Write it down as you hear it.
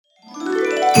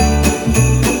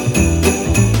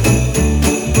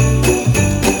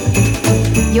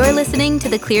to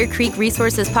the Clear Creek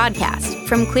Resources Podcast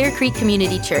from Clear Creek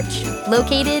Community Church,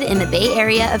 located in the Bay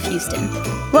Area of Houston.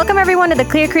 Welcome, everyone, to the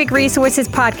Clear Creek Resources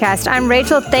Podcast. I'm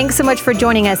Rachel. Thanks so much for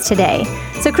joining us today.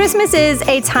 So Christmas is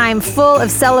a time full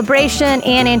of celebration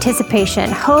and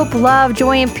anticipation. Hope, love,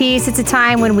 joy, and peace. It's a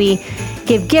time when we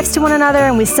give gifts to one another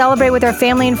and we celebrate with our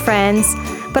family and friends.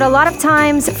 But a lot of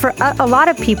times, for a lot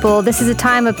of people, this is a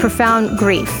time of profound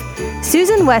grief.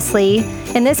 Susan Wesley,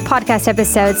 in this podcast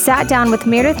episode, sat down with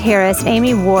Meredith Harris and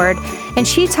Amy Ward, and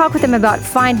she talked with them about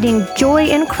finding joy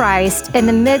in Christ in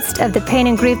the midst of the pain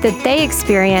and grief that they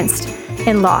experienced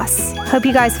in loss. Hope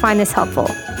you guys find this helpful.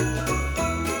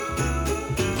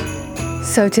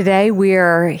 So today we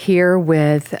are here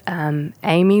with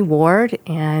Amy Ward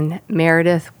and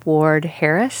Meredith Ward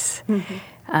Harris.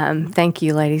 Thank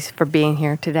you, ladies, for being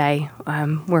here today.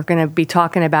 We're going to be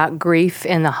talking about grief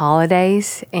in the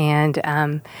holidays.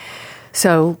 And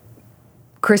so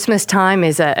Christmas time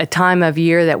is a time of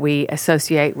year that we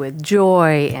associate with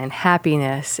joy and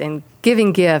happiness and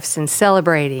giving gifts and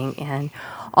celebrating and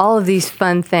all of these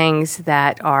fun things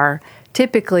that are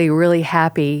typically really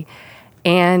happy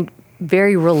and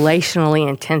very relationally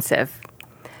intensive.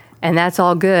 And that's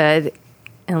all good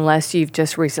unless you've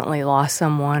just recently lost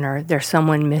someone or there's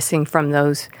someone missing from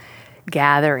those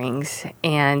gatherings.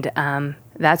 And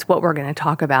that's what we're going to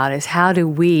talk about is how do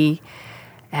we,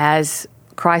 as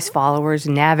Christ followers,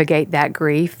 navigate that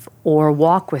grief or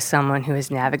walk with someone who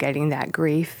is navigating that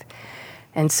grief.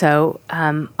 And so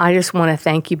I just want to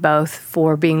thank you both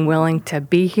for being willing to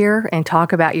be here and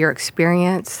talk about your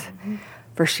experience,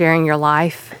 for sharing your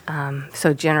life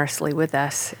so generously with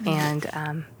us.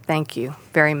 And thank you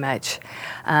very much.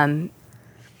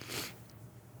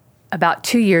 About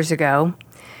 2 years ago,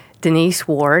 Denise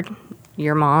Ward,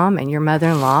 your mom and your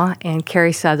mother-in-law, and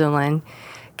Carrie Sutherland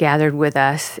gathered with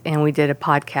us, and we did a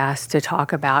podcast to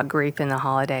talk about grief in the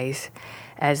holidays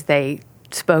as they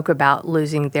spoke about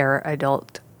losing their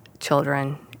adult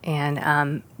children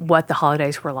and what the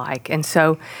holidays were like. And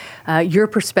so your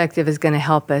perspective is going to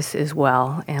help us as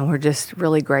well, and we're just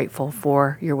really grateful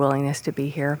for your willingness to be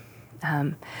here.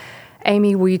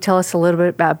 Amy, will you tell us a little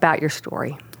bit about your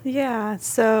story? Yeah,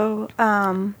 so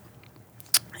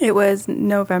it was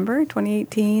November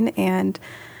 2018, and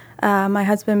my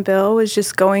husband Bill was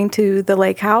just going to the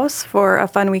lake house for a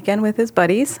fun weekend with his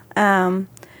buddies. And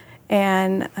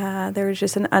there was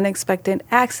just an unexpected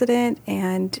accident,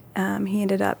 and he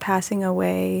ended up passing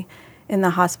away in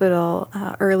the hospital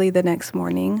early the next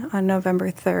morning on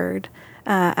November 3rd.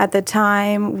 At the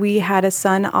time, we had a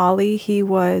son, Ollie. He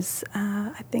was,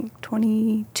 I think,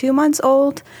 22 months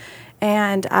old,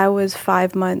 and I was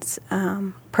 5 months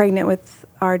pregnant with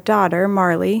our daughter,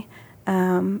 Marley.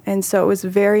 And so it was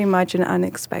very much an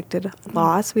unexpected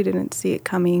loss. We didn't see it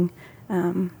coming.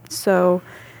 So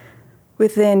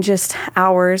within just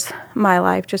hours, my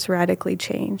life just radically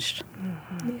changed.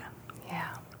 Mm-hmm.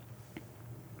 Yeah.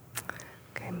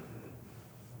 Okay.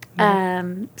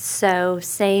 So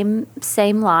same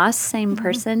loss, same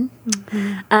person.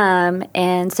 Mm-hmm.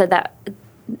 And so that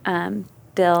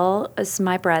Bill is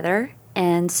my brother,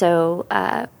 and so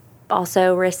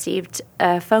also received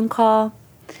a phone call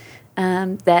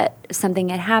that something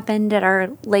had happened at our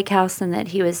lake house and that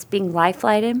he was being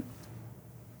life-flighted.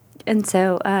 And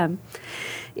so,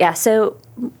 so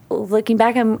looking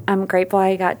back, I'm grateful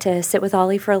I got to sit with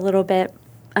Ollie for a little bit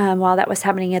while that was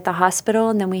happening at the hospital.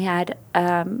 And then we had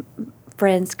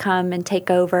friends come and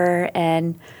take over,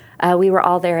 and we were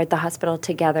all there at the hospital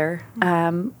together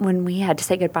when we had to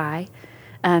say goodbye.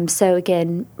 So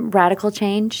again, radical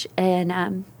change.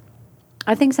 And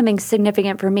I think something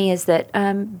significant for me is that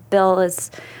Bill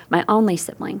is my only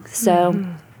sibling. So,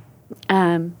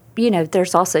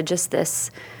 there's also just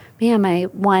this, my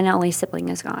one only sibling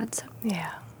is gone. So.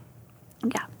 Yeah.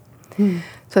 Yeah.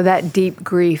 So that deep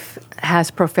grief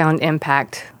has profound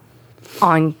impact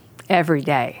on every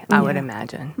day, I would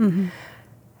imagine. Mm-hmm.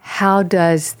 How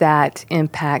does that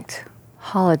impact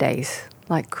holidays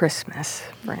like Christmas,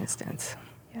 for instance?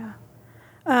 Yeah.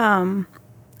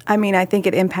 I think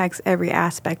it impacts every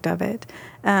aspect of it.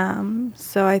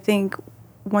 So I think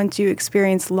once you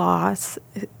experience loss,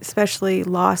 especially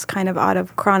loss kind of out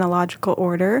of chronological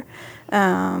order,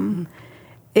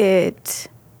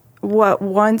 what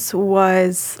once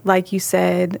was, like you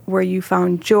said, where you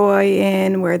found joy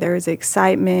in, where there was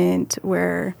excitement,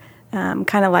 where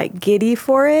kind of like giddy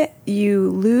for it,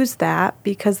 you lose that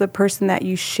because the person that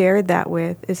you shared that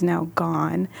with is now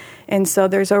gone. And so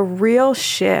there's a real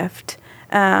shift.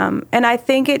 And I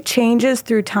think it changes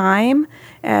through time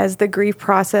as the grief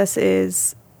process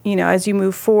is, as you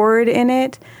move forward in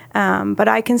it. But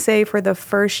I can say for the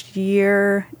first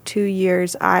year, 2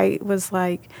 years, I was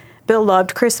like, Bill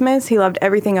loved Christmas. He loved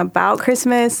everything about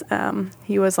Christmas.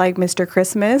 He was like Mr.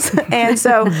 Christmas. And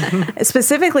so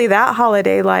specifically that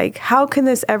holiday, like,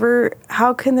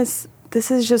 this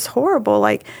is just horrible.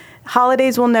 Like,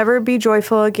 holidays will never be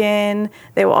joyful again.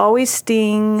 They will always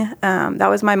sting. That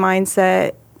was my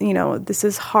mindset. This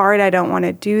is hard. I don't want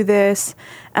to do this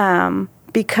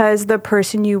because the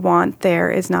person you want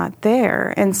there is not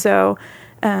there. And so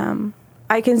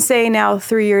I can say now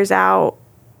 3 years out,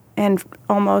 and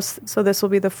so this will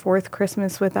be the fourth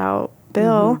Christmas without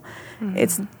Bill. Mm-hmm.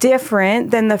 It's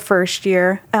different than the first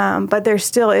year, but there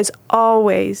still is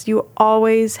you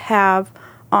always have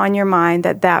on your mind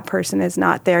that person is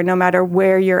not there, no matter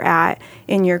where you're at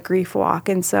in your grief walk.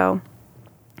 And so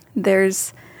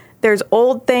there's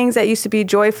old things that used to be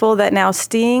joyful that now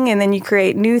sting, and then you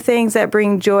create new things that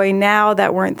bring joy now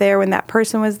that weren't there when that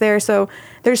person was there. So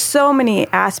there's so many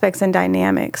aspects and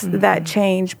dynamics that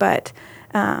change, but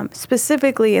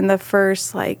specifically in the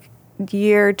first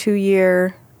year, 2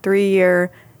 year, 3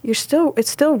 year, it's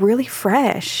still really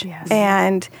fresh. Yes.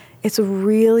 And it's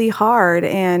really hard.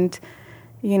 And,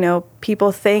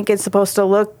 people think it's supposed to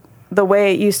look the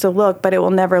way it used to look, but it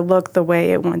will never look the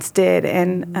way it once did.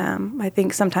 And I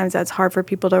think sometimes that's hard for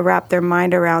people to wrap their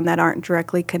mind around that aren't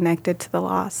directly connected to the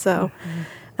loss. So,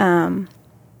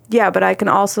 but I can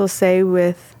also say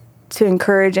to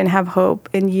encourage and have hope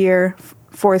in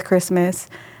fourth Christmas,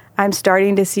 I'm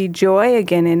starting to see joy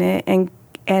again in it,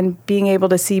 and being able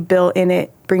to see Bill in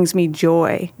it brings me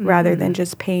joy rather than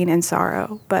just pain and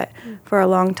sorrow. But for a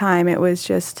long time, it was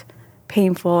just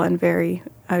painful and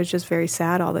I was just very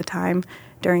sad all the time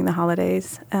during the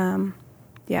holidays.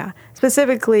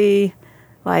 Specifically,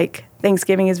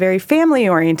 Thanksgiving is very family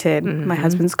oriented. Mm-hmm. My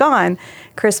husband's gone.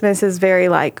 Christmas is very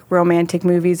romantic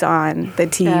movies on the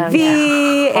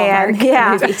TV and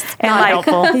movies. And not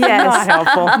helpful. Yes, not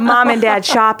helpful. Mom and dad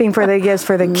shopping for the gifts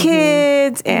for the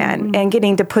kids and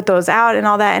getting to put those out and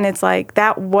all that. And it's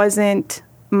that wasn't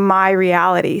my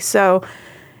reality. So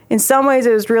in some ways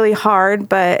it was really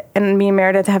hard, and me and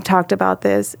Meredith have talked about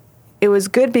this. It was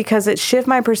good because it shifted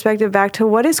my perspective back to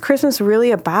what is Christmas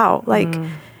really about?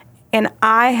 And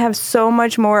I have so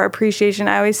much more appreciation.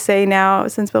 I always say now,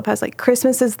 since Bill passed,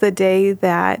 Christmas is the day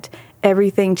that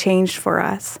everything changed for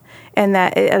us, and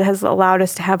that it has allowed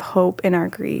us to have hope in our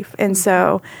grief. And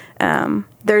so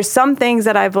there's some things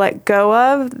that I've let go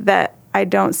of that I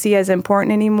don't see as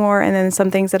important anymore, and then some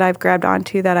things that I've grabbed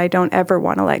onto that I don't ever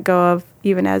want to let go of,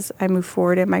 even as I move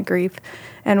forward in my grief.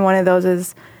 And one of those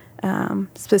is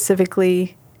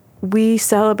specifically, we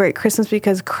celebrate Christmas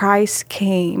because Christ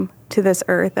came to this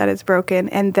earth that is broken,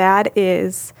 and that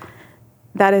is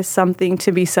something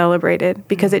to be celebrated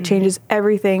because it changes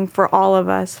everything for all of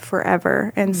us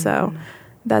forever. And so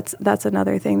that's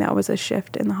another thing that was a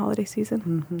shift in the holiday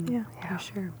season. For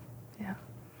sure.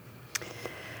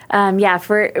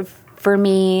 For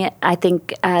me, I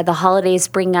think the holidays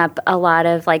bring up a lot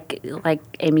of like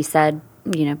Amy said,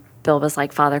 Bill was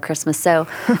like Father Christmas. So,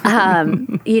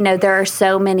 there are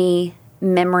so many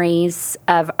memories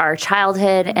of our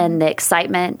childhood and the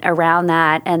excitement around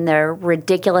that, and the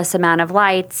ridiculous amount of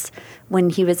lights when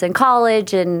he was in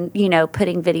college, and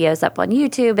putting videos up on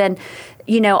YouTube, and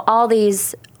all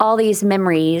these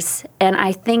memories. And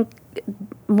I think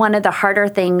one of the harder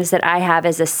things that I have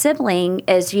as a sibling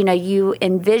is you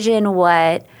envision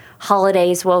what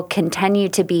holidays will continue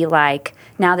to be like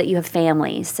now that you have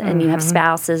families and you have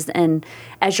spouses, and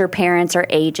as your parents are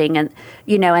aging, and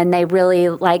and they really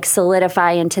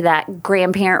solidify into that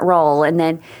grandparent role, and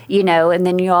then and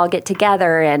then you all get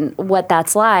together, and what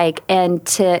that's like,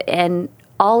 and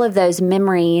all of those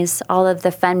memories, all of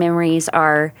the fun memories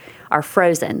are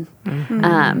frozen,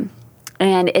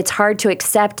 and it's hard to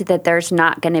accept that there's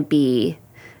not going to be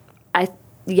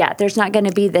there's not going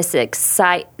to be this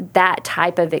that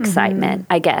type of excitement,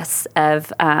 I guess,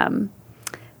 of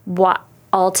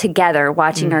all together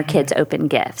watching our kids open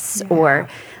gifts, or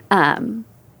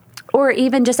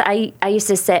even just I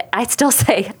still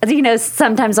say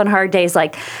sometimes on hard days,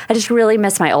 I just really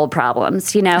miss my old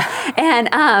problems,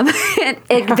 and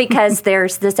because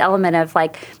there's this element of my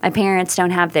parents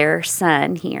don't have their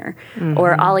son here,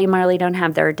 or Ollie and Marley don't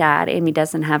have their dad, Amy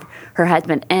doesn't have her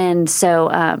husband, and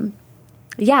so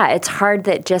it's hard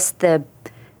that just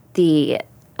the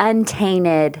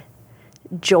untainted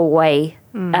joy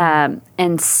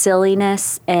and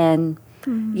silliness and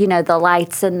the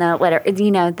lights and the whatever, it's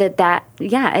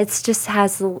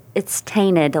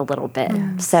tainted a little bit.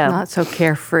 Yeah, so it's not so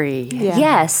carefree. Yeah.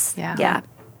 Yes. Yeah.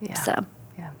 So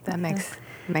that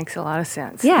makes a lot of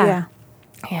sense. Yeah.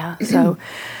 So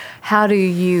how do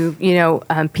you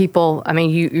people, I mean,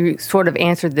 you sort of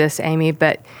answered this, Amy,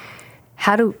 but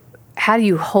how do how do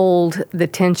you hold the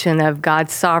tension of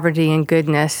God's sovereignty and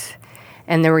goodness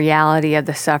and the reality of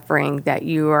the suffering that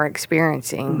you are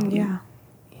experiencing? Yeah.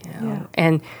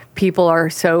 And people are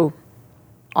so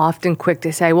often quick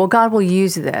to say, well, God will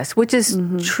use this, which is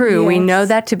true. Yes. We know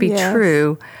that to be Yes.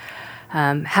 true.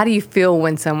 How do you feel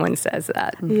when someone says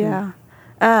that? Yeah.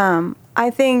 I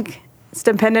think it's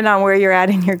dependent on where you're at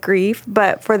in your grief,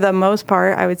 but for the most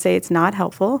part, I would say it's not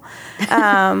helpful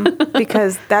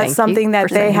because that's something that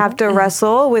they have to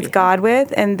wrestle with God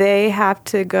with, and they have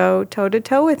to go toe to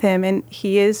toe with Him, and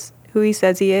He is who He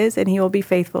says He is, and He will be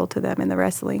faithful to them in the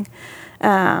wrestling.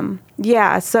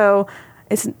 So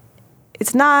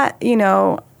it's not,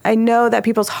 I know that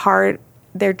people's heart,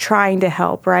 they're trying to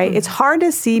help, right? Mm-hmm. It's hard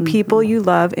to see people you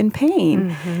love in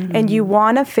pain, and you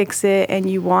want to fix it, and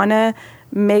you want to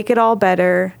make it all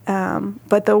better.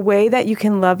 But the way that you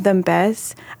can love them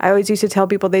best, I always used to tell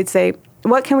people, they'd say,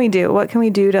 what can we do? What can we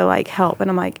do to help? And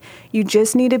I'm like, you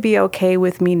just need to be okay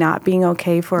with me not being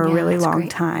okay for a really long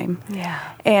time. Yeah.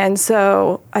 And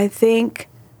so I think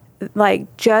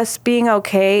just being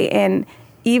okay, and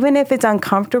even if it's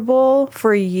uncomfortable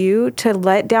for you to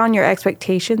let down your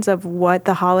expectations of what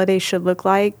the holidays should look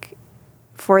like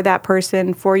for that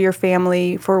person, for your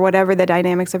family, for whatever the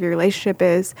dynamics of your relationship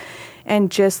is, and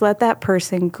just let that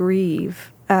person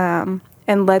grieve, and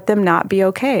let them not be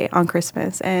okay on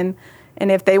Christmas. And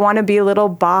if they want to be a little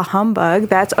bah humbug,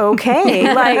 that's okay.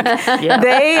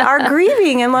 They are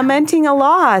grieving and lamenting a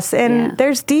loss, and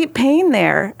there's deep pain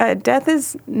there. Death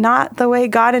is not the way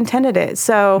God intended it.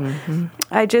 So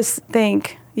I just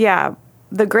think,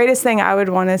 the greatest thing I would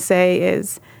want to say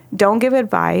is don't give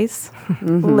advice.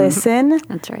 Listen.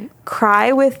 That's right.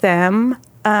 Cry with them.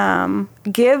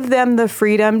 Give them the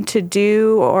freedom to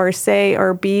do or say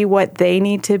or be what they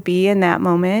need to be in that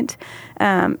moment,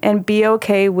 and be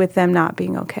okay with them not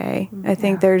being okay. I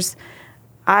think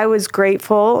I was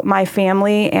grateful my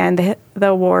family and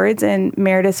the Wards and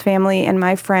Meredith's family and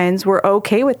my friends were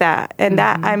okay with that. And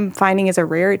that I'm finding is a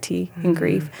rarity in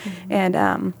grief.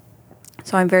 And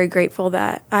so I'm very grateful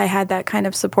that I had that kind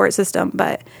of support system.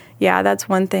 But that's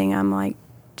one thing I'm like,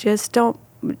 just don't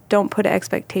put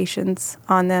expectations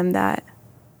on them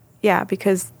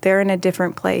because they're in a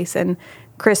different place, and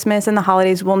Christmas and the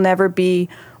holidays will never be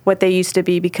what they used to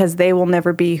be because they will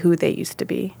never be who they used to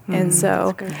be. And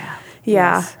so,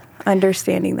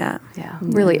 understanding that. Yeah.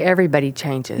 Really, everybody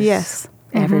changes. Yes.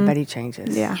 Everybody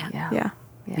changes.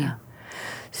 Yeah.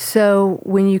 So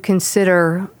when you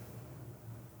consider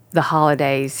the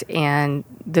holidays and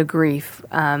the grief,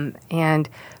 and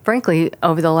frankly,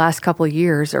 over the last couple of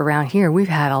years around here, we've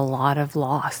had a lot of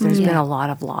loss. There's been a lot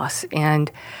of loss.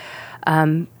 And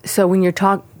so when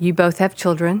you both have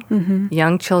children,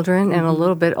 young children, and a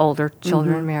little bit older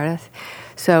children, Meredith.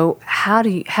 So how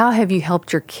have you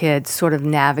helped your kids sort of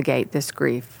navigate this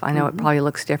grief? I know it probably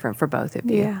looks different for both of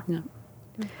you. Yeah.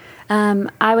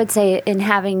 I would say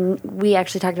we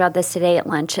actually talked about this today at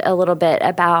lunch a little bit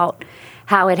about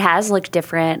how it has looked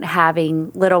different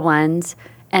having little ones,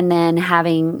 and then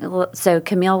so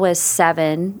Camille was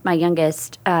 7, my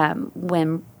youngest,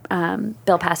 when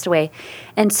Bill passed away.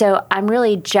 And so I'm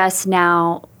really just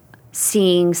now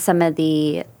seeing some of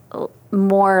the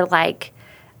more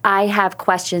I have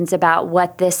questions about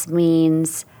what this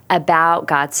means about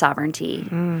God's sovereignty,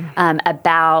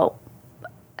 about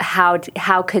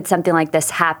how could something like this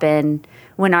happen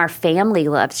when our family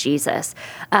loves Jesus.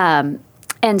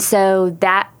 And so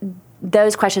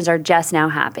those questions are just now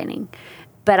happening.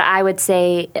 But I would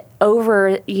say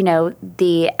over,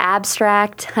 the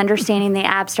abstract, understanding the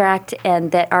abstract,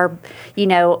 and that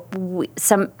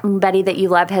somebody that you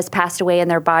love has passed away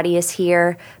and their body is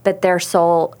here, but their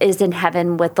soul is in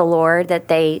heaven with the Lord,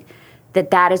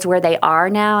 that is where they are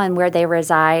now and where they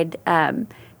reside,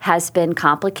 has been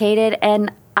complicated.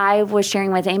 And I was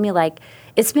sharing with Amy,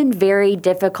 it's been very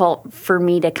difficult for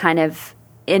me to kind of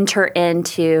enter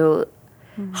into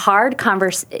hard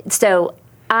conversations. So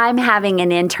I'm having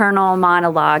an internal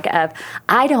monologue of,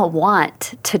 I don't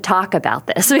want to talk about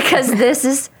this because this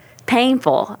is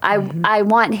painful. I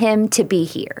want him to be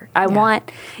here. I want,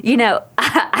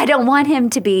 I don't want him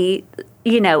to be,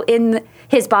 in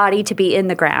his body to be in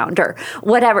the ground or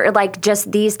whatever,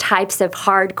 just these types of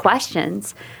hard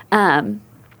questions.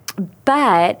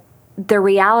 But the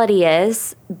reality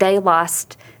is they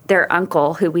lost their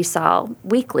uncle, who we saw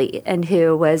weekly and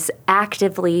who was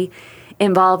actively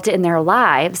involved in their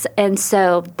lives. And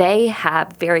so they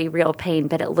have very real pain,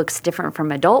 but it looks different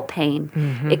from adult pain.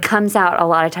 It comes out a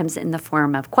lot of times in the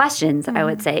form of questions, I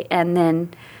would say. And then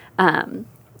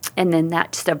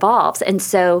that just evolves. And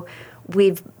so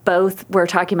we're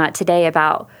talking about today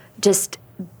about just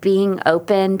being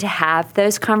open to have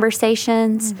those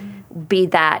conversations, be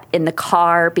that in the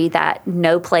car, be that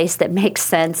no place that makes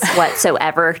sense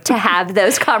whatsoever to have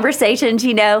those conversations,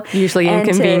 Usually and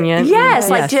inconvenient. Yes,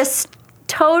 like just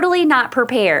totally not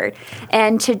prepared.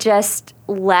 And to just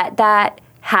let that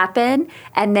happen.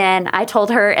 And then I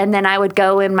told her, and then I would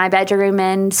go in my bedroom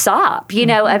and sob,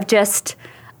 of just...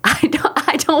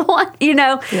 I don't want,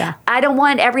 I don't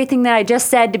want everything that I just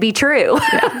said to be true.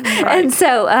 Yeah, right. And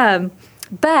so,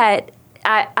 but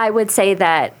I would say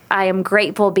that I am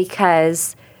grateful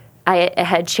because I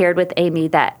had shared with Amy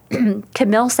that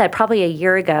Camille said probably a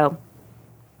year ago,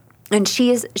 and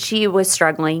she was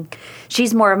struggling.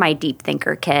 She's more of my deep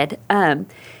thinker kid,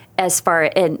 as far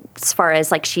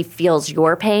as like she feels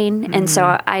your pain. And so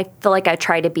I feel like I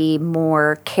try to be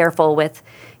more careful with,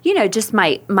 just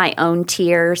my own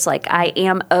tears. Like I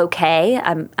am okay.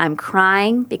 I'm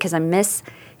crying because I miss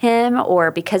him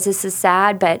or because this is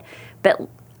sad, but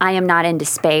I am not in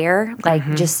despair, like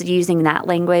just using that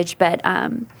language. But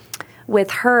with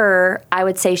her, I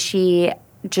would say she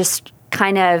just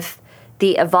kind of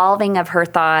the evolving of her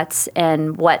thoughts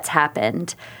and what's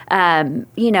happened,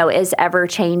 is ever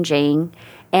changing.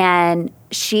 And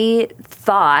she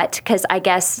thought, because I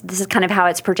guess this is kind of how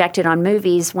it's projected on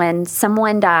movies, when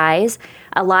someone dies,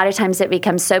 a lot of times it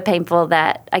becomes so painful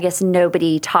that I guess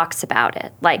nobody talks about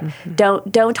it. Like,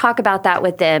 don't talk about that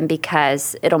with them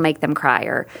because it'll make them cry,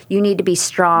 or you need to be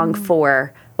strong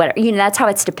for whatever. That's how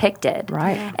it's depicted.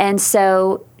 Right. And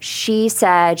so she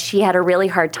said she had a really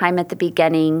hard time at the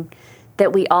beginning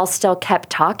that we all still kept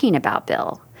talking about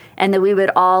Bill. And that we would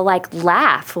all like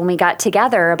laugh when we got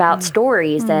together about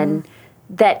stories, and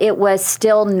that it was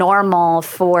still normal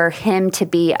for him to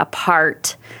be a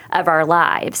part of our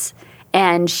lives.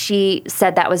 And she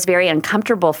said that was very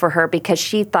uncomfortable for her because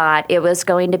she thought it was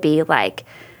going to be like,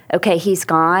 okay, he's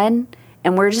gone,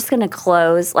 and we're just going to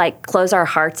close our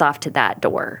hearts off to that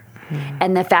door.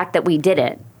 And the fact that we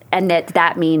didn't, and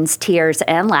that means tears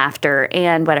and laughter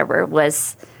and whatever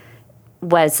was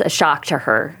a shock to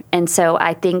her. And so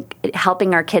I think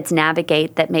helping our kids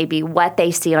navigate that maybe what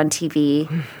they see on TV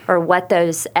or what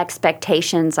those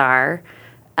expectations are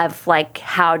of like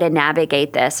how to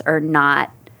navigate this are not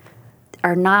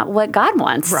what God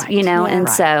wants, right. And right.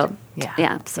 so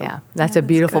yeah. That's a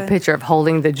beautiful picture of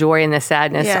holding the joy and the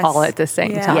sadness all at the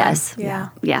same time. Yes. Yeah.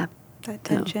 That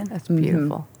tension. That's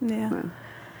beautiful. Yeah.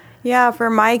 Yeah,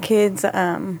 for my kids,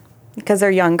 because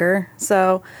they're younger,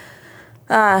 so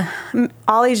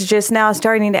Ollie's just now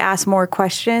starting to ask more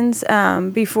questions.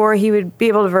 Before he would be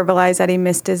able to verbalize that he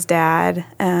missed his dad,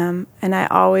 and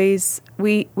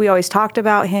we always talked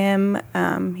about him.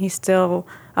 He's still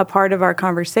a part of our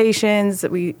conversations.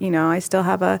 I still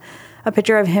have a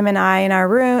picture of him and I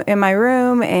in my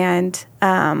room, and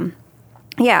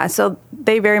so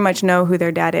they very much know who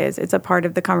their dad is. It's a part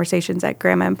of the conversations at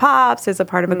Grandma and Pop's. It's a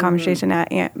part of a conversation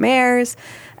at Aunt Mare's.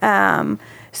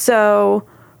 So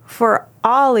for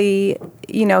Ollie,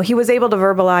 he was able to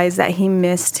verbalize that he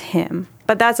missed him,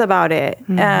 but that's about it.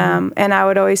 And I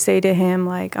would always say to him,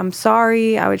 like, I'm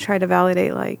sorry. I would try to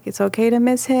validate, like, it's okay to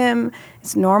miss him.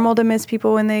 It's normal to miss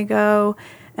people when they go.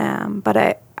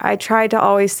 But I tried to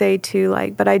always say too,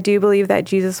 like, but I do believe that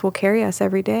Jesus will carry us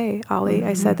every day, Ollie.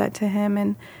 I said that to him.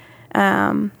 And,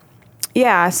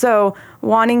 so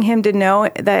wanting him to know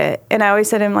that, and I always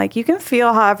said to him, like, you can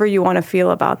feel however you want to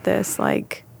feel about this.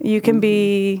 Like, you can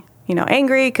be,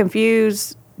 angry,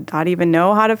 confused, not even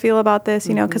know how to feel about this,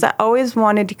 because I always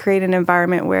wanted to create an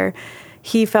environment where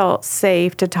he felt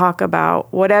safe to talk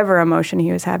about whatever emotion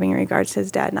he was having in regards to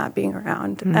his dad not being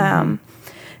around.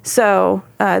 So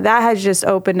that has just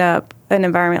opened up an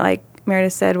environment, like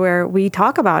Meredith said, where we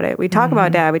talk about it. We talk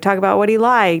about dad. We talk about what he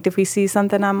liked. If we see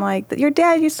something, I'm like, your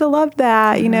dad used to love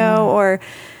that, or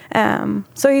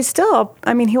so he's still,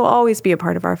 he will always be a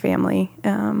part of our family.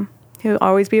 He'll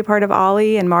always be a part of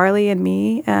Ollie and Marley and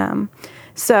me. And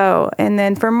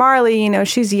then for Marley,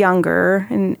 she's younger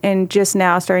and just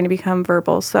now starting to become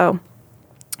verbal. So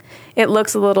it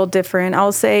looks a little different.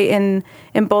 I'll say in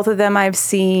both of them, I've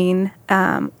seen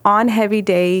on heavy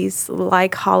days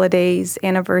like holidays,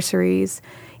 anniversaries,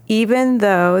 even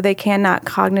though they cannot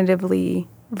cognitively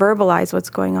verbalize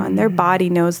what's going on, their body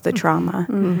knows the trauma.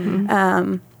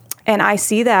 And I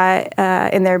see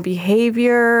that in their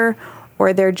behavior,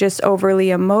 or they're just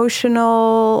overly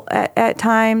emotional at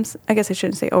times. I guess I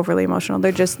shouldn't say overly emotional.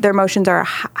 Their emotions are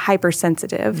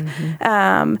hypersensitive.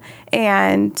 And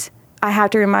I have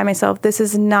to remind myself, and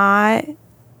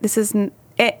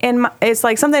it's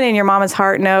like something in your mama's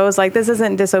heart knows, like, this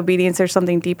isn't disobedience, there's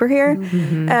something deeper here.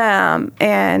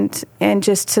 And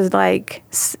just to, like,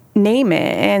 name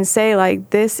it and say, like,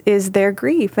 this is their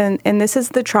grief and this is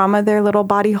the trauma their little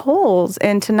body holds,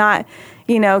 and to not,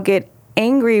 get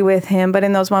angry with him, but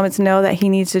in those moments know that he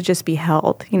needs to just be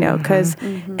held, because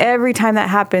every time that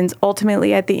happens,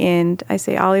 ultimately at the end, I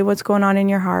say, Ollie, what's going on in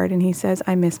your heart? And he says,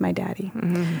 I miss my daddy.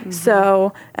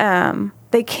 So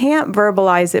they can't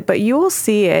verbalize it, but you will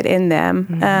see it in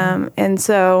them. And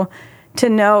so to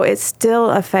know it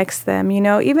still affects them,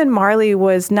 even Marley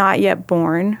was not yet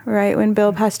born, right, when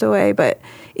Bill passed away, but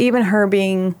even her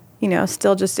being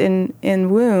still just in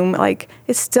womb, like,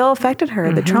 it still affected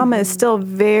her. The trauma is still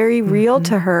very real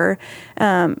to her,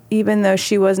 even though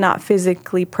she was not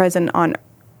physically present on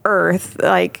earth,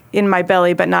 like in my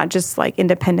belly, but not just like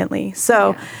independently.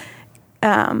 So,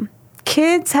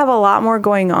 kids have a lot more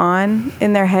going on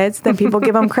in their heads than people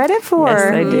give them credit for,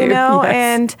 Yes, they do. Yes.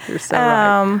 and, You're so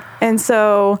right. And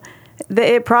so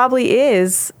it probably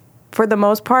is, for the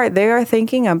most part, they are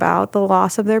thinking about the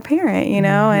loss of their parent,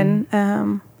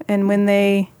 and when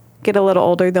they get a little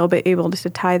older, they'll be able to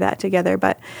tie that together.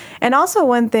 And also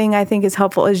one thing I think is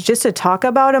helpful is just to talk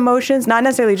about emotions, not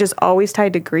necessarily just always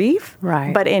tied to grief,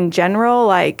 Right. but in general,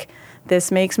 like,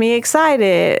 this makes me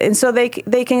excited. And so they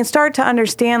can start to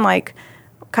understand, like,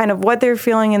 kind of what they're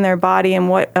feeling in their body and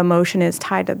what emotion is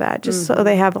tied to that, just so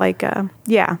they have, like, to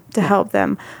help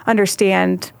them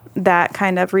understand that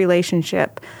kind of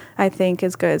relationship, I think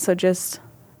is good. So just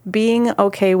being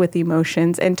okay with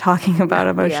emotions and talking about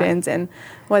emotions and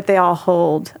what they all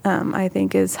hold, I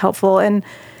think is helpful. And,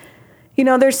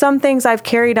 there's some things I've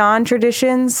carried on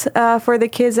traditions for the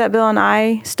kids that Bill and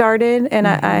I started, and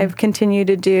I've continued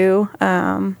to do,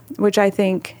 which I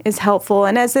think is helpful.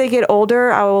 And as they get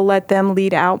older, I will let them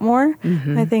lead out more.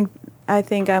 I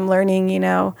think I'm learning,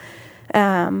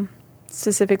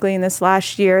 specifically in this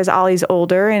last year, as Ollie's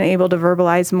older and able to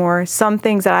verbalize more, some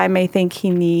things that I may think he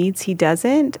needs, he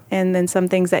doesn't. And then some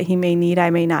things that he may need, I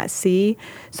may not see.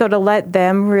 So to let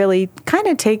them really kind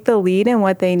of take the lead in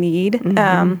what they need,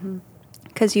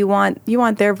 because you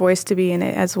want their voice to be in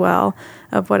it as well,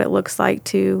 of what it looks like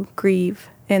to grieve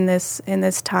in this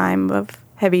time of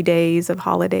heavy days, of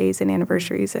holidays and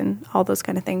anniversaries and all those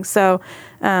kind of things. So,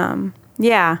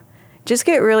 just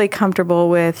get really comfortable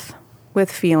with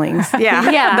feelings.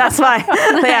 Yeah. That's why.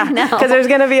 Because there's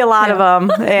going to be a lot of them,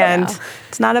 and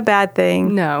it's not a bad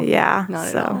thing. No. Yeah. Not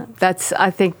at all. I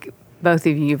think both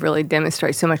of you really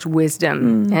demonstrate so much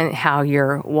wisdom in how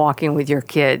you're walking with your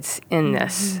kids in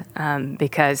this,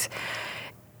 because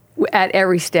at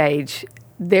every stage,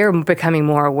 they're becoming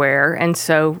more aware. And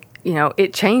so,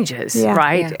 it changes,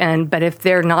 right? Yeah. But if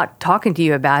they're not talking to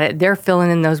you about it, they're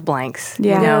filling in those blanks.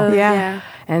 Yeah.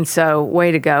 And so,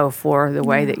 way to go for the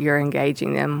way that you're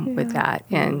engaging them with that,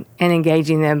 and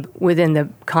engaging them within the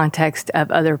context of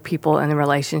other people and the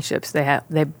relationships they have.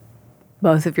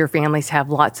 Both of your families have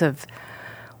lots of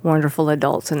wonderful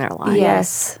adults in their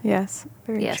lives. Yes.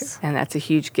 Very true. And that's a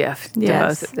huge gift to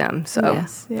both of them. So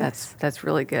that's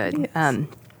really good. Yes.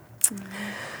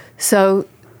 So,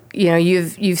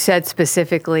 you've said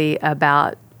specifically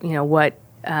about what.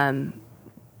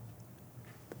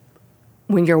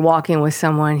 When you're walking with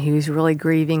someone who's really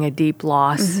grieving a deep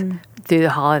loss through the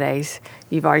holidays,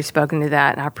 you've already spoken to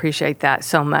that, and I appreciate that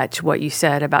so much, what you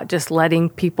said about just letting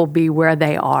people be where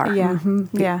they are.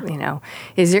 Yeah.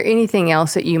 Is there anything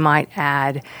else that you might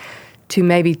add to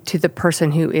the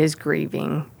person who is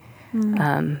grieving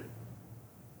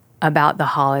about the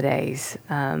holidays,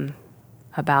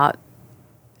 about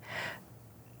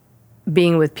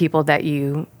being with people that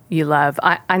you love?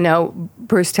 I know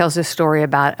Bruce tells this story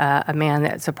about a man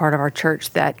that's a part of our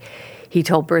church that he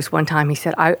told Bruce one time, he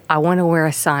said, I want to wear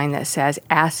a sign that says,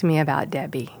 ask me about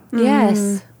Debbie.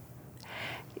 Yes.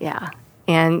 Yeah.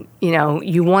 And,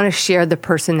 you want to share the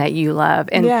person that you love.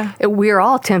 And we're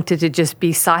all tempted to just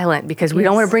be silent because we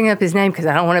don't want to bring up his name because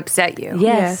I don't want to upset you.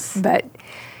 Yes. But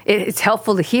it's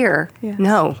helpful to hear,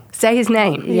 no, say his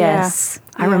name. Yes.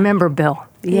 I remember Bill.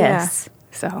 Yes.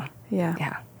 So,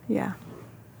 Yeah.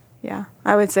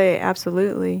 I would say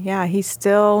absolutely. Yeah. He's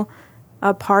still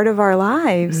a part of our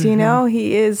lives.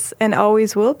 He is and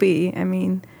always will be. I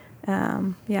mean,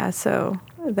 so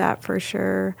that for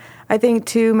sure. I think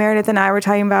too, Meredith and I were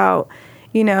talking about,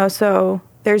 so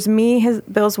there's me,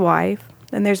 Bill's wife,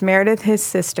 and there's Meredith, his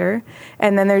sister,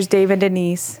 and then there's Dave and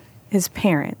Denise, his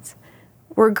parents.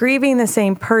 We're grieving the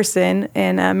same person,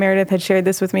 and Meredith had shared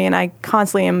this with me, and I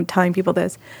constantly am telling people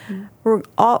this. We're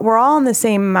all on the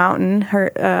same mountain,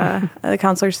 the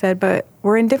counselor said, but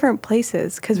we're in different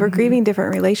places because we're grieving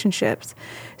different relationships.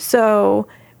 So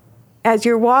as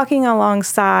you're walking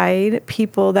alongside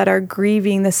people that are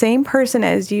grieving the same person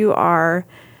as you are,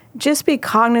 just be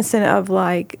cognizant of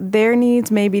like their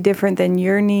needs may be different than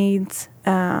your needs.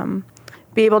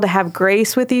 Be able to have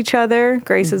grace with each other.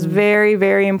 Grace is very,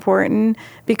 very important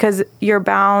because you're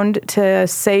bound to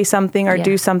say something or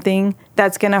do something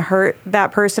that's going to hurt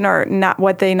that person or not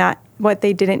what they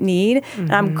didn't need.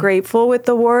 And I'm grateful with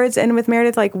the Wards and with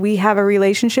Meredith. Like we have a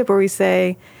relationship where we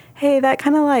say, hey, that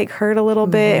kind of like hurt a little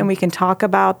bit, and we can talk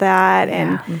about that.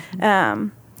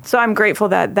 And so I'm grateful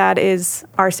that that is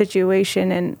our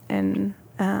situation.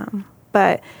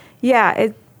 But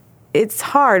yeah, it's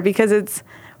hard because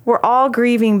we're all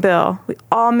grieving Bill. We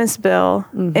all miss Bill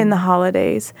in the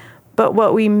holidays. But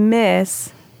what we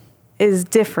miss is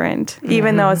different,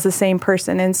 even though it's the same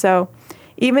person. And so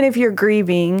even if you're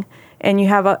grieving and you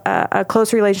have a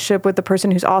close relationship with the person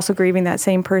who's also grieving that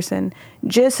same person,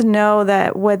 just know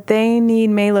that what they need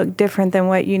may look different than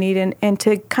what you need. And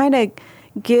to kind of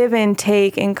give and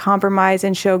take and compromise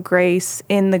and show grace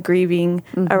in the grieving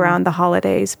around the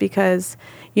holidays. Because,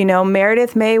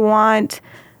 Meredith may want...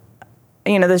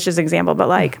 this is just an example, but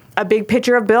like a big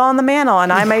picture of Bill on the mantle.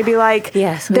 And I may be like,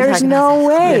 there's no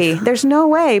way. There's no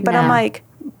way. But I'm like,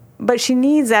 but she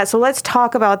needs that. So let's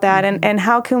talk about that. And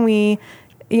how can we,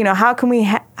 how can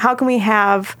we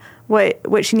have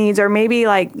what she needs? Or maybe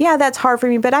like, that's hard for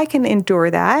me, but I can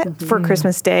endure that for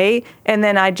Christmas Day. And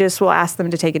then I just will ask them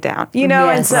to take it down,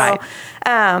 And so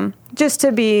just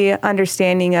to be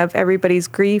understanding of everybody's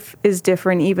grief is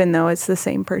different, even though it's the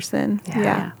same person.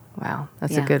 Yeah. Wow,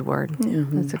 that's a good word.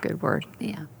 That's a good word.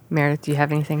 Yeah. Meredith, do you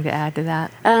have anything to add to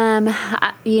that?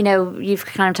 You've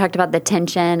kind of talked about the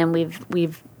tension, and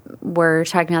we're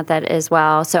talking about that as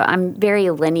well. So I'm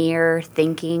very linear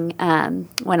thinking.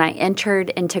 When I entered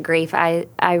into grief,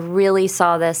 I really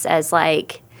saw this as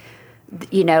like,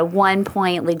 one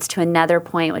point leads to another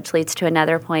point, which leads to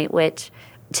another point, which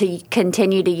to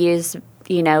continue to use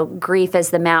grief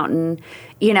as the mountain.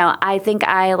 I think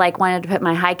I wanted to put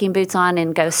my hiking boots on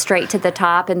and go straight to the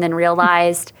top, and then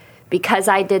realized because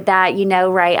I did that,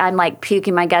 right, I'm like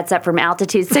puking my guts up from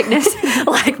altitude sickness.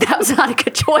 Like that was not a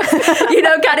good choice,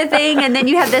 kind of thing. And then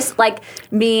you have this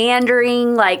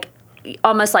meandering,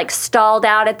 almost stalled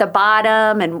out at the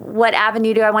bottom. And what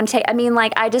avenue do I want to take? I mean,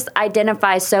 I just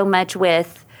identify so much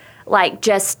with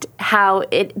just how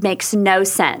it makes no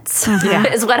sense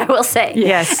is what I will say.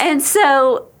 Yes. And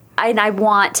so, I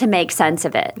want to make sense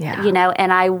of it, and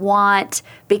I want,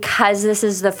 because this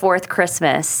is the fourth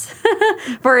Christmas,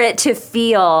 for it to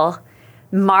feel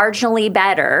marginally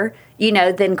better,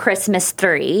 than Christmas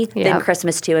 3, than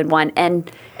Christmas 2 and 1,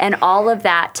 and all of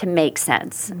that to make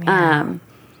sense. Yeah.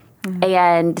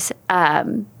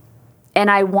 And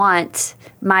I want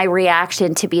my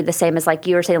reaction to be the same as,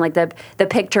 you were saying, the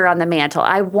picture on the mantle.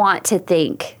 I want to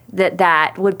think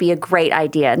that would be a great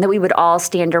idea, and that we would all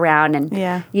stand around and,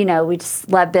 we just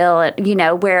love Bill,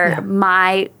 and, where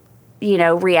my,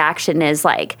 reaction is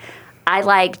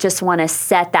I just want to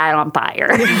set that on fire,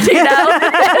 It's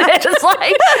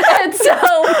and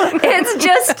so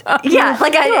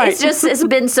it's just, it's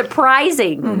been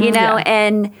surprising,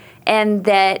 and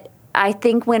that I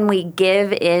think when we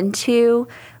give into,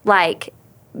 and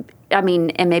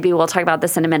maybe we'll talk about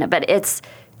this in a minute, but it's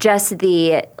just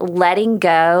the letting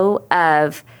go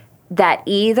of that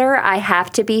either I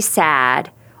have to be sad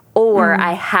or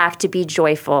I have to be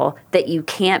joyful, that you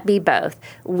can't be both.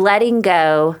 Letting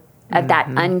go of that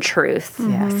untruth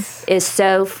is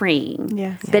so freeing.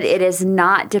 Yes. But it is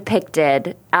not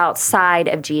depicted outside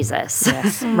of Jesus.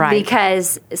 Yes. Right.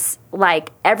 Because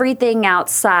everything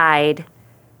outside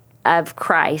of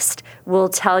Christ will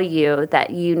tell you that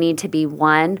you need to be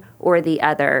one or the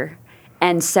other.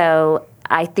 And so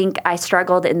I think I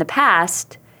struggled in the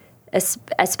past,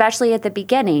 especially at the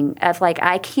beginning, of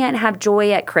I can't have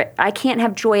joy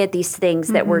at these things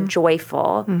that were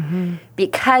joyful,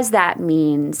 because that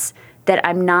means that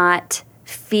I'm not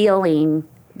feeling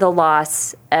the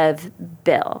loss of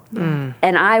Bill.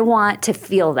 And I want to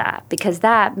feel that because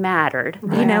that mattered,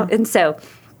 and so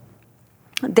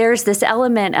there's this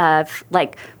element of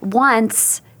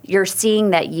once you're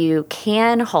seeing that you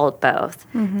can hold both,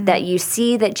 that you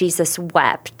see that Jesus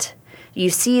wept, you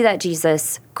see that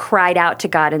Jesus cried out to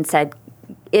God and said,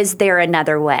 is there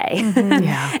another way?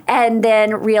 And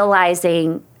then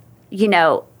realizing,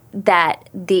 that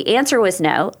the answer was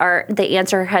no, or the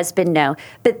answer has been no,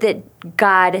 but that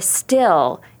God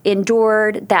still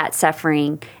endured that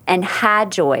suffering and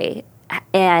had joy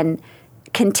and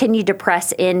continue to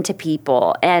press into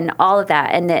people and all of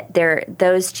that, and that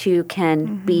those two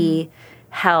can be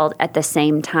held at the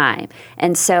same time.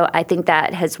 And so I think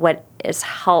that what has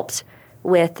helped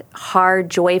with hard,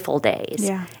 joyful days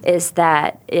is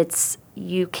that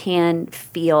you can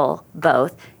feel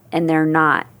both, and they're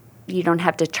not you don't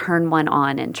have to turn one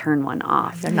on and turn one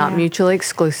off. They're not mutually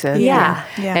exclusive. Yeah.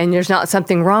 And there's not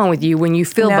something wrong with you when you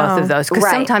feel both of those. Because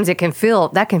sometimes that can feel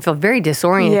very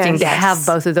disorienting to have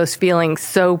both of those feelings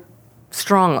so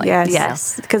strongly.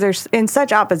 Yes. Because they're in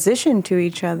such opposition to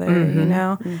each other, you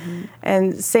know?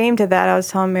 And same to that, I was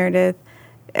telling Meredith,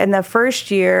 in the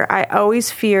first year, I always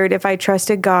feared if I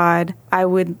trusted God, I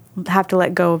would have to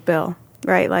let go of Bill,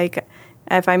 right? Like,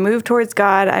 if I move towards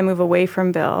God, I move away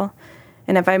from Bill.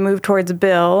 And if I move towards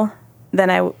Bill, then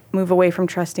I move away from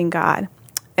trusting God.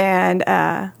 And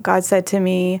God said to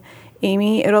me,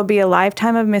 Amy, it'll be a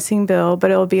lifetime of missing Bill,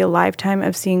 but it'll be a lifetime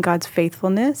of seeing God's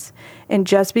faithfulness. And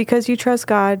just because you trust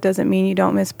God doesn't mean you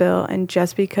don't miss Bill. And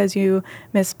just because you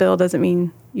miss Bill doesn't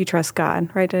mean you trust God.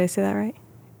 Right? Did I say that right?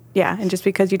 Yeah, and just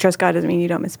because you trust God doesn't mean you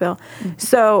don't miss Bill.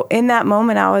 So in that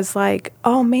moment, I was like,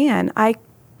 oh, man, I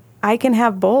can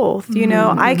have both. You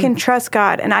know, I can trust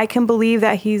God, and I can believe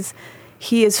that He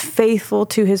is faithful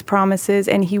to His promises,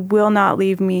 and He will not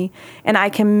leave me. And I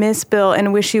can miss Bill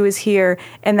and wish he was here,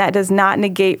 and that does not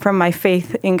negate from my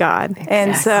faith in God. Exactly.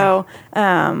 And so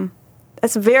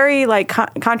that's very like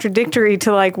contradictory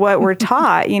to like what we're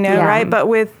taught, you know, right? But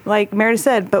with, like Meredith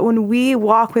said, but when we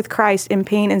walk with Christ in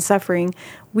pain and suffering,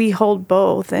 we hold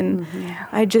both. And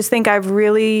I just think I've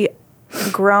really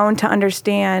grown to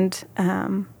understand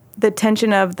the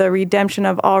tension of the redemption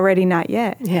of already not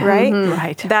yet, right?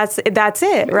 Right. That's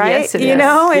it, right? Yes, it you is.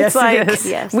 know, Yes, it's like it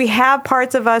is. we have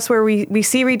parts of us where we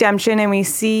see redemption and we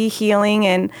see healing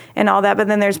and all that, but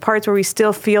then there's parts where we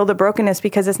still feel the brokenness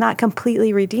because it's not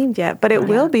completely redeemed yet, but it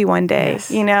will be one day,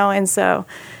 you know? And so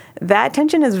that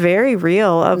tension is very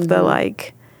real of the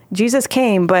like, Jesus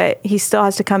came, but He still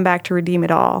has to come back to redeem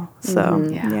it all. So,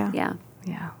 Yeah.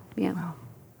 Wow.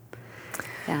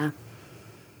 Yeah.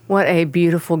 What a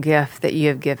beautiful gift that you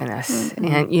have given us.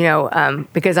 And, you know,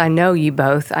 because I know you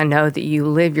both, I know that you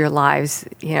live your lives,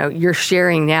 you know, you're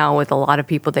sharing now with a lot of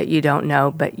people that you don't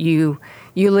know, but you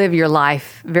live your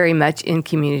life very much in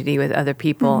community with other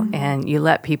people and you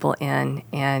let people in.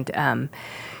 And,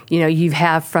 you know, you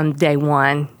have from day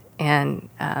one. And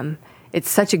it's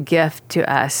such a gift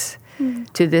to us,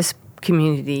 to this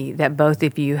community, that both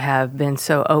of you have been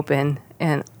so open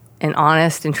and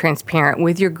honest and transparent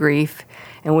with your grief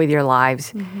and with your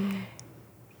lives,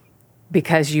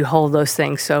 because you hold those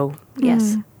things so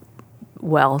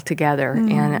well together.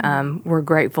 And we're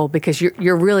grateful because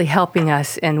you're really helping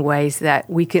us in ways that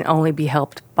we can only be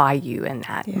helped by you in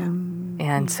that.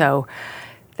 And so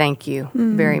thank you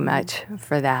very much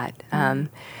for that.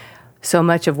 So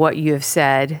much of what you have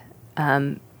said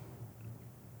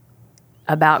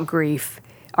about grief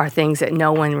are things that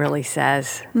no one really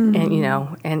says, and you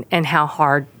know, and how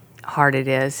hard it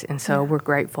is. And so we're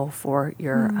grateful for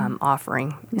your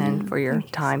offering and for your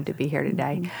time to be here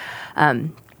today.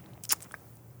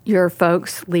 Your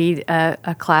folks lead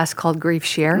a class called Grief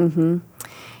Share,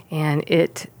 and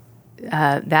it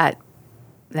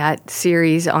that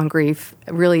series on grief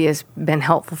really has been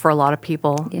helpful for a lot of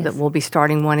people. That we'll be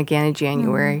starting one again in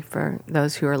January for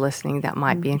those who are listening that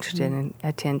might be interested in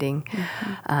attending.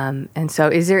 And so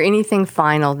is there anything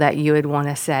final that you would want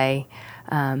to say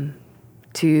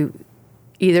to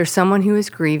either someone who is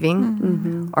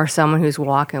grieving or someone who's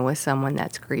walking with someone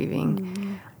that's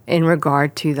grieving in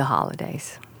regard to the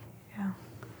holidays?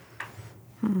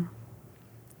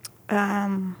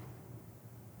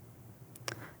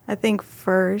 I think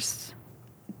first,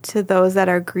 to those that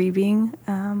are grieving,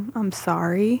 I'm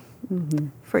sorry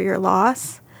for your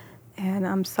loss, and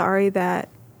I'm sorry that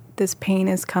this pain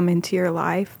has come into your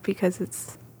life, because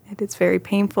it's very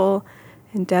painful,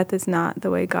 and death is not the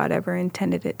way God ever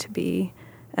intended it to be.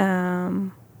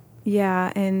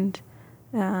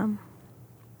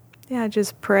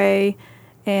 Just pray,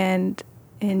 and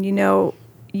you know,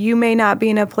 you may not be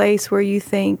in a place where you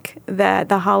think that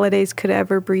the holidays could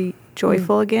ever be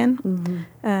joyful again.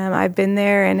 I've been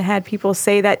there and had people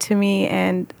say that to me,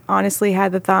 and honestly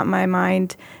had the thought in my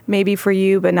mind, maybe for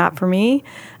you, but not for me.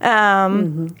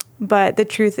 But the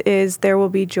truth is, there will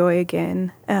be joy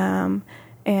again.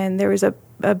 And there was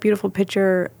a beautiful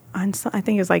picture on, I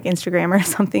think it was like Instagram or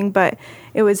something, but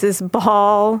it was this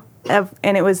ball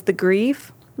and it was the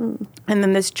grief. And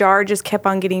then this jar just kept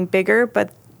on getting bigger,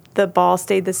 but the ball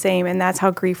stayed the same, and that's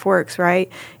how grief works, right?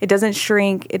 It doesn't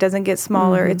shrink, it doesn't get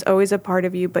smaller, it's always a part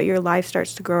of you, but your life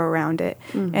starts to grow around it,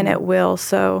 and it will.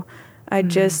 So I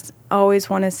just always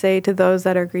want to say to those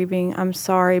that are grieving, I'm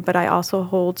sorry, but I also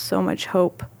hold so much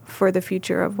hope for the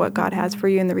future of what God has for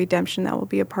you and the redemption that will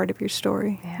be a part of your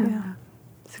story. Yeah.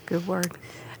 It's a good word.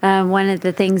 One of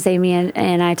the things Amy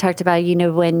and I talked about, you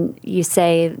know, when you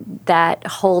say that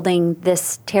holding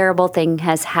this terrible thing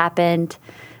has happened,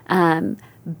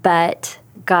 but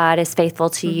God is faithful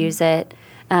to use it.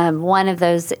 One of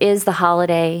those is the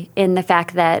holiday, in the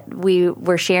fact that we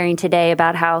were sharing today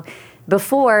about how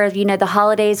before, the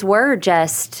holidays were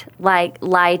just like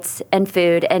lights and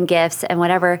food and gifts and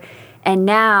whatever. And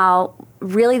now,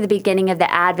 really the beginning of the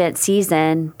Advent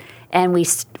season, and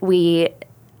we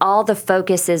all the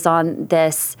focus is on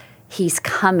this, He's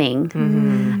coming.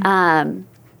 Mm-hmm.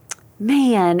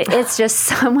 Man, it's just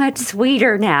so much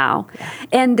sweeter now. Yeah.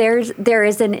 And there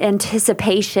is an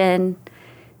anticipation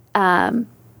of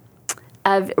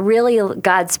really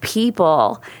God's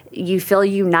people. You feel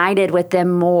united with them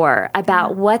more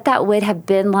about what that would have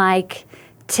been like,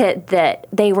 that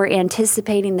they were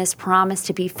anticipating this promise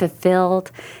to be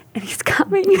fulfilled, and He's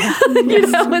coming.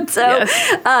 And so,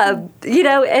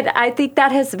 and I think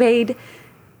that has made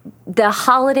the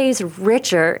holidays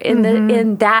richer in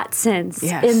in that sense.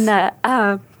 Yes. In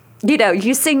the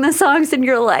you sing the songs and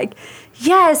you're like,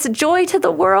 yes, joy to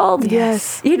the world.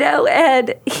 Yes.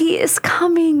 And He is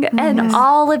coming, and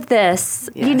all of this.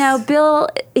 Yes. Bill,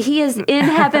 he is in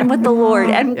heaven with the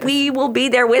Lord, and we will be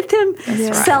there with Him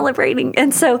celebrating.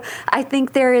 And so I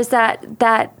think there is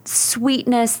that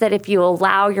sweetness that if you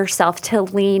allow yourself to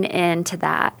lean into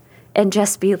that and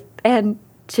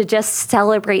to just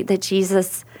celebrate that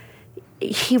Jesus,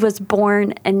 He was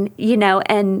born, and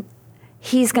and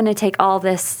He's going to take all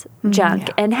this junk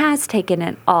and has taken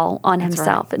it all on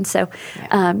Himself. Right. And so,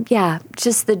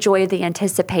 just the joy of the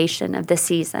anticipation of the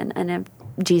season and of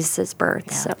Jesus'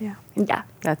 birth. Yeah.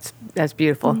 So, That's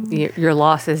beautiful. Mm-hmm. Your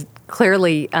loss has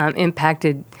clearly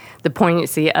impacted the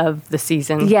poignancy of the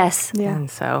season. Yes. Yeah. And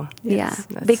so,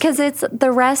 because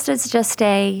the rest is just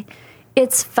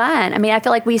it's fun. I mean, I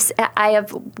feel like I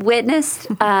have witnessed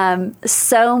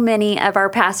so many of our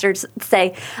pastors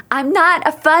say, I'm not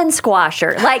a fun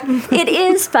squasher. Like, it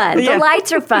is fun. The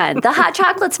lights are fun. The hot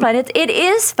chocolate's fun. It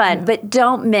is fun, but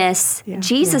don't miss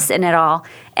Jesus in it all.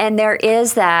 And there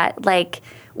is that, like,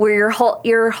 where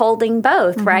you're holding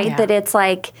both, right? Yeah. That it's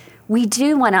like, we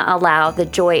do want to allow the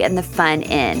joy and the fun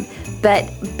in. But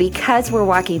because we're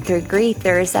walking through grief,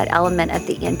 there is that element of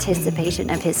the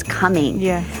anticipation of His coming.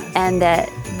 Yes. And that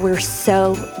we're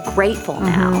so grateful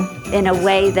now in a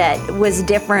way that was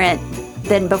different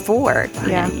than before.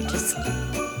 You just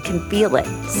can feel it.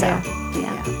 So,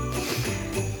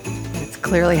 It's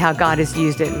clearly how God has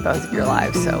used it in both of your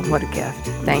lives. So what a gift.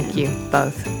 Thank you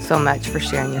both so much for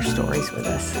sharing your stories with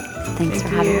us. Thanks for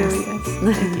having us. Yes.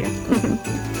 Thank you.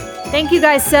 Thank you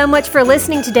guys so much for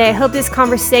listening today. I hope this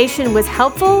conversation was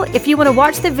helpful. If you want to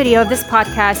watch the video of this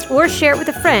podcast or share it with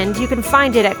a friend, you can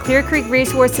find it at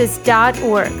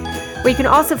clearcreekresources.org, where you can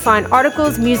also find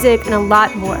articles, music, and a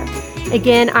lot more.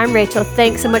 Again, I'm Rachel.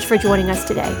 Thanks so much for joining us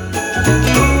today.